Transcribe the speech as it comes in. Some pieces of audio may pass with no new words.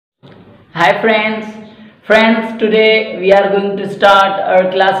Hi friends. Friends, today we are going to start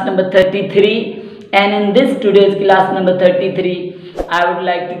our class number 33, and in this today's class number 33 I would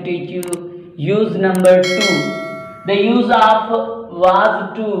like to teach you use number 2, the use of was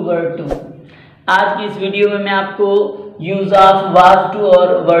to were to। आज की इस video में मैं आपको use of was to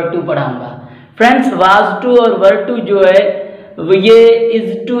और were to पढ़ाऊंगा। Friends, was to और were to जो है ये is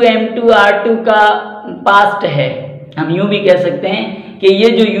to am to are to का पास्ट है। हम यूं भी कह सकते हैं कि ये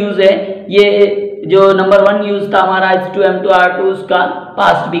जो यूज है, ये जो नंबर 1 यूज था हमारा is to M to are to, उसका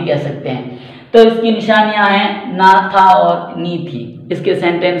पास्ट भी कह सकते हैं। तो इसकी निशानियां हैं ना, था और नी थी। इसके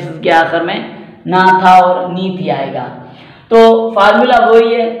सेंटेंस के आखिर में ना, था और नी थी आएगा। तो फार्मूला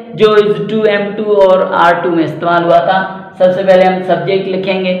वही है जो इज टू एम टू और आर टू में इस्तेमाल हुआ था। सबसे पहले हम सब्जेक्ट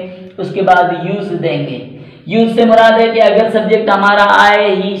लिखेंगे, उसके बाद यूज देंगे। यूज से मुराद है कि अगर सब्जेक्ट हमारा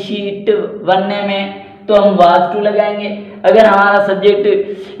आए ही शी इट बनने में तो हम वाज टू लगाएंगे। अगर हमारा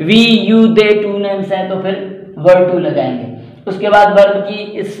subject we you they two names हैं तो फिर वर टू लगाएंगे। उसके बाद वर्ब की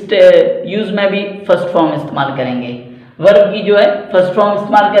इस यूज में भी फर्स्ट फॉर्म इस्तेमाल करेंगे। वर्ब की जो है फर्स्ट फॉर्म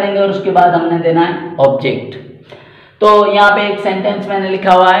इस्तेमाल करेंगे और उसके बाद हमने देना है ऑब्जेक्ट। तो यहाँ पे एक सेंटेंस मैंने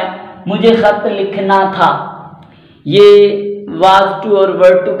लिखा हुआ है, मुझे खत लिखना था। ये वाज टू और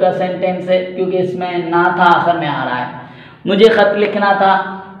वर टू का सेंटेंस है क्योंकि इसमें ना था आखिर में आ रहा है। मुझे खत लिखना था।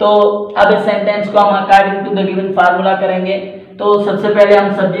 तो अब इस सेंटेंस को हम according to the given formula करेंगे। तो सबसे पहले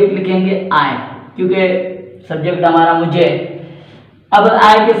हम सब्जेक्ट लिखेंगे आई, क्योंकि सब्जेक्ट हमारा मुझे। अब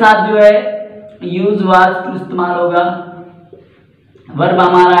आई के साथ जो है यूज वाज टू इस्तेमाल होगा। वर्ब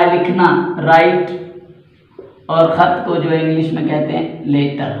हमारा है लिखना, राइट, और खत को जो है इंग्लिश में कहते हैं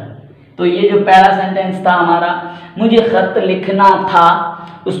लेटर। तो ये जो पहला सेंटेंस था हमारा, मुझे खत लिखना था,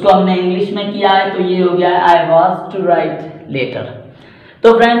 उसको हमने इंग्लिश में किया है, तो ये हो गया I was to right letter.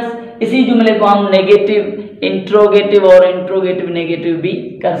 तो फ्रेंड्स, इसी जुमले को हम नेगेटिव इंट्रोगेटिव और इंट्रोगेटिव नेगेटिव भी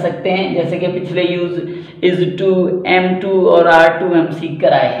कर सकते हैं, जैसे कि पिछले use is to, M to और आर टू हम सीख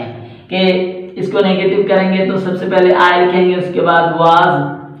कर आए हैं कि इसको नेगेटिव करेंगे तो सबसे पहले आई लिखेंगे, उसके बाद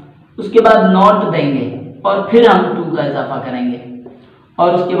वाज, उसके बाद नॉट देंगे और फिर हम टू का इजाफा करेंगे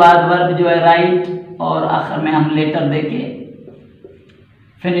और उसके बाद वर्ब जो है राइट और आखिर में हम लेटर देके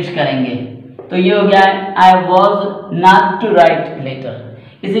फिनिश करेंगे। तो ये हो गया है I was not to right letter.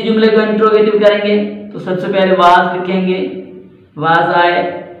 इसी जुमले को इंट्रोगेटिव करेंगे तो सबसे पहले वाज लिखेंगे, was I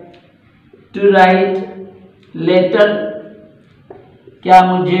to right letter, क्या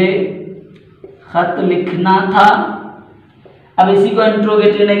मुझे खत लिखना था। अब इसी को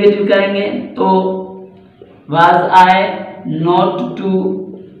इंट्रोगेटिव नेगेटिव करेंगे तो was I not to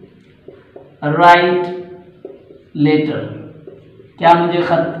right letter, क्या मुझे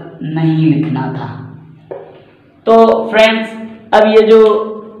खत नहीं लिखना था। तो फ्रेंड्स, अब ये जो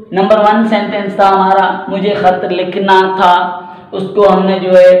नंबर 1 सेंटेंस था हमारा, मुझे खत लिखना था, उसको हमने जो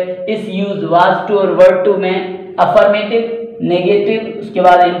है इस यूज वाज टू और वर टू में अफर्मेटिव, नेगेटिव, उसके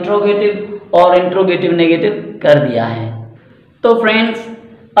बाद इंट्रोगेटिव और इंट्रोगेटिव नेगेटिव कर दिया है। तो फ्रेंड्स,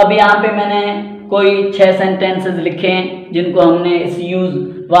 अब यहाँ पे मैंने कोई 6 सेंटेंसेस लिखे हैं जिनको हमने इस यूज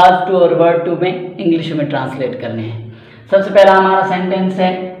वाज टू और वर टू में इंग्लिश में ट्रांसलेट करने हैं। सबसे पहला हमारा सेंटेंस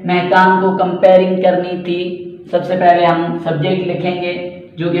है, महकान को कंपेयरिंग करनी थी। सबसे पहले हम सब्जेक्ट लिखेंगे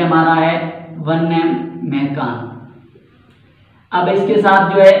जो कि हमारा है वन नेम महकान। अब इसके साथ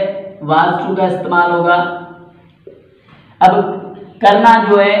जो है वाज टू का इस्तेमाल होगा। अब करना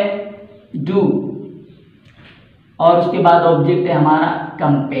जो है डू और उसके बाद ऑब्जेक्ट है हमारा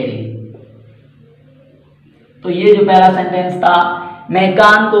कंपेयरिंग। तो ये जो पहला सेंटेंस था,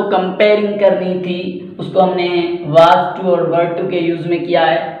 महकान को कंपेयरिंग करनी थी, उसको हमने वाज टू और वर टू के यूज में किया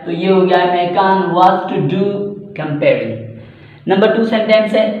है, तो ये हो गया है महकान was to do comparing. Number 2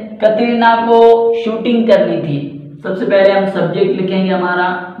 sentence है, कतरीना को शूटिंग करनी थी। सबसे पहले हम सब्जेक्ट लिखेंगे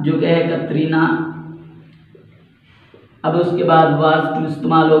हमारा जो कि है कतरीना। अब उसके बाद वाज टू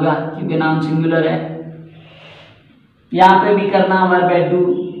इस्तेमाल होगा क्योंकि नाउन सिंगुलर है। यहाँ पे भी करना वर्ब है डू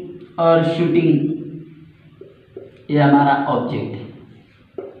और शूटिंग ये हमारा ऑब्जेक्ट है।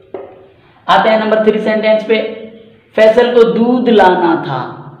 आते हैं नंबर 3 सेंटेंस पे, फैसल को दूध लाना था।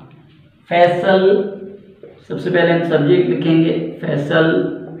 फैसल, सबसे पहले हम सब्जेक्ट लिखेंगे, फैसल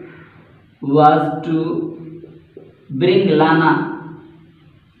वाज टू ब्रिंग, लाना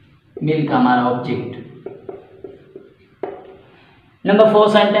मिल्क हमारा object. Number 4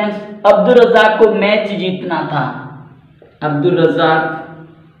 sentence, Abdul Razzaq को मैच जीतना था। Abdul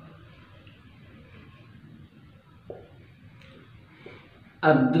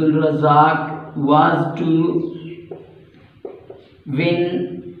Razzaq was to win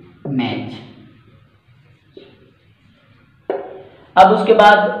match. अब उसके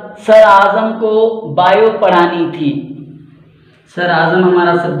बाद सर आजम को बायो पढ़ानी थी। सर आज़म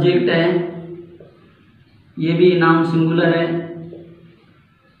हमारा सब्जेक्ट है, ये भी नाउन सिंगुलर है,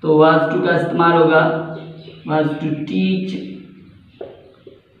 तो वाज टू का इस्तेमाल होगा, वाज टू टीच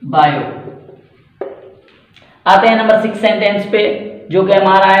बायो। आते हैं नंबर 6 सेंटेंस पे, जो कि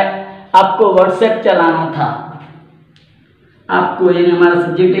हमारा है आपको व्हाट्सएप चलाना था। आपको, यानी हमारा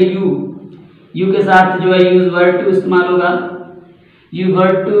सब्जेक्ट है यू के साथ जो है यूज वर्ड टू इस्तेमाल होगा, you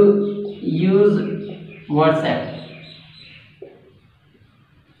word to use WhatsApp.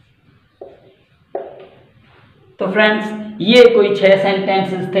 तो फ्रेंड्स, ये कोई 6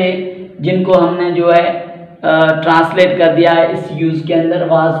 सेंटेंसेस थे जिनको हमने जो है ट्रांसलेट कर दिया है इस यूज के अंदर,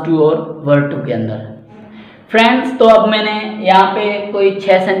 वाज टू और वर्ड टू के अंदर। फ्रेंड्स, तो अब मैंने यहाँ पे कोई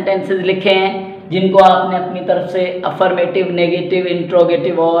 6 सेंटेंसेस लिखे हैं जिनको आपने अपनी तरफ से अफर्मेटिव, नेगेटिव,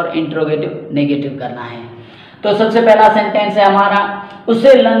 इंट्रोगेटिव और इंट्रोगेटिव नेगेटिव करना है। तो सबसे पहला सेंटेंस है हमारा,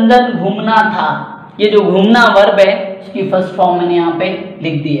 उसे लंदन घूमना था। ये जो घूमना वर्ब है उसकी फर्स्ट फॉर्म मैंने यहाँ पे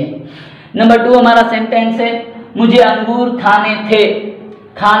लिख दी है। नंबर 2 हमारा सेंटेंस है, मुझे अंगूर खाने थे।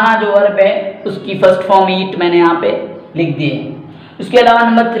 खाना जो वर्ब है उसकी फर्स्ट फॉर्म ईट मैंने यहाँ पे लिख दी है। उसके अलावा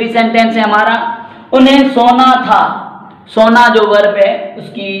नंबर 3 सेंटेंस है हमारा, उन्हें सोना था। सोना जो वर्ब है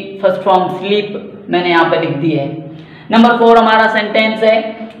उसकी फर्स्ट फॉर्म स्लीप मैंने यहाँ पे लिख दी है। नंबर 4 हमारा सेंटेंस है,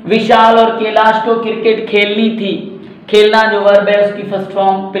 विशाल और कैलाश को क्रिकेट खेलनी थी। खेलना जो वर्ब है उसकी फर्स्ट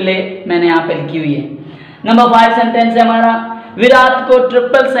फॉर्म प्ले मैंने यहाँ पे लिखी हुई है। नंबर 5 सेंटेंस है हमारा, विराट को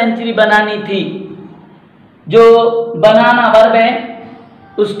ट्रिपल सेंचुरी बनानी थी। जो बनाना वर्ब है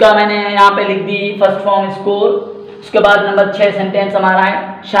उसका मैंने यहाँ पे लिख दी फर्स्ट फॉर्म स्कोर। उसके बाद नंबर 6 सेंटेंस हमारा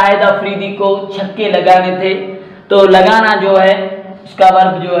है, शाहिद अफरीदी को छक्के लगाने थे। तो लगाना जो है उसका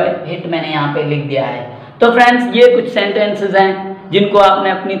वर्ब जो है हिट मैंने यहाँ पे लिख दिया है। तो फ्रेंड्स, ये कुछ सेंटेंसेस हैं जिनको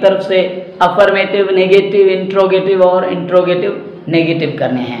आपने अपनी तरफ से अफर्मेटिव, नेगेटिव, इंट्रोगेटिव और इंट्रोगेटिव नेगेटिव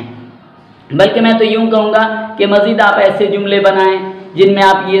करने हैं। बल्कि मैं तो यूँ कहूँगा कि मज़ीद आप ऐसे जुमले बनाएं जिनमें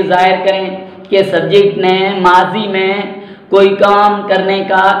आप ये जाहिर करें कि सब्जेक्ट ने माजी में कोई काम करने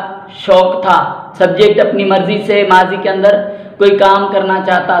का शौक था। सब्जेक्ट अपनी मर्जी से माजी के अंदर कोई काम करना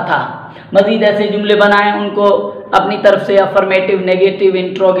चाहता था। मज़ीद ऐसे जुमले बनाएं, उनको अपनी तरफ से अफर्मेटिव, नेगेटिव,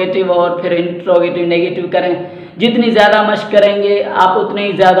 इंट्रोगेटिव और फिर इंट्रोगेटिव नेगेटिव करें। जितनी ज़्यादा मशक करेंगे आप उतने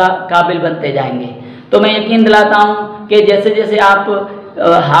ही ज़्यादा काबिल बनते जाएंगे। तो मैं यकीन दिलाता हूँ कि जैसे जैसे आप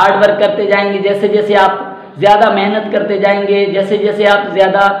हार्ड वर्क करते जाएंगे, जैसे जैसे आप ज़्यादा मेहनत करते जाएंगे, जैसे जैसे आप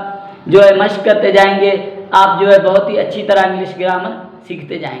ज़्यादा जो है मशक करते जाएंगे, आप जो है बहुत ही अच्छी तरह इंग्लिश ग्रामर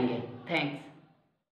सीखते जाएंगे। थैंक्स।